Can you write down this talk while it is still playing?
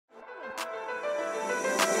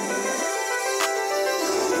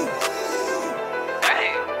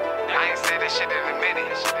That shit in a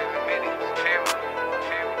minute. Feel me?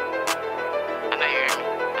 I know you hear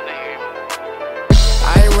me.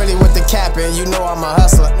 I ain't really with the capping, you know I'm a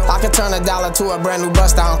hustler. I can turn $1 to a brand new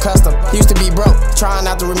bust down custom. Used to be broke, trying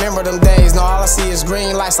not to remember them days. Now all I see is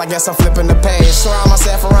green lights, I guess I'm flipping the page. Surround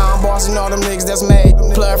myself around bosses, you know them niggas that's made.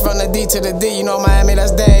 Plug from the D to the D, you know Miami,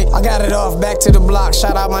 that's day. I got it off, back to the block,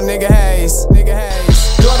 shout out my nigga Hayes.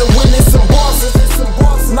 Got to witness some bosses.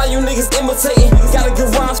 Now you niggas imitating. Got a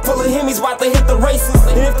garage full of himmies, about to hit the races.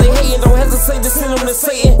 And if they hating, don't hesitate to send them to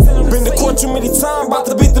Satan. Been to court too many times, about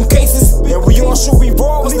to beat them cases. And we all shoot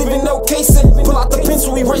revolvers, leaving no casing. Pull out the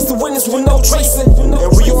pencil, erase the witness with no tracing. And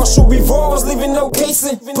we all shoot revolvers, leaving no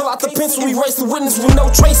casing. Pull out the pencil, erase the witness with no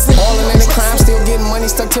tracing. Ballin' in the crime, still getting money,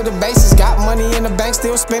 stuck to the basis. Got money in the bank,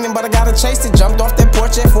 still spending, but I gotta chase it. Jumped off that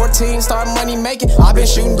porch at 14, started money making. I've been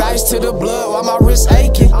shooting dice to the blood while my wrist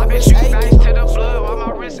aching.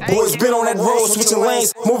 Boys been on that road, switching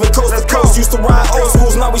lanes, moving coast to coast. Used to ride old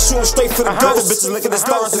schools, now we shooting straight for the ghosts. Bitches looking at the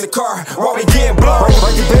stars in the car while we getting blown.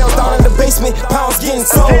 Breaking bells down in the basement, pounds getting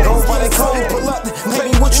sold. Don't get it cold, pull up, pay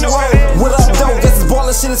me what you owe. What up, though? Guess this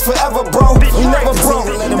ballin' shit is forever, bro. We never broke,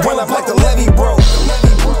 let it run up like the levee, bro.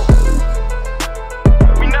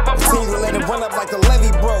 We never broke. Let it run up like the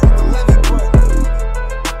levee, bro.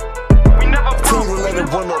 We never broke. Let it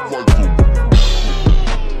run up like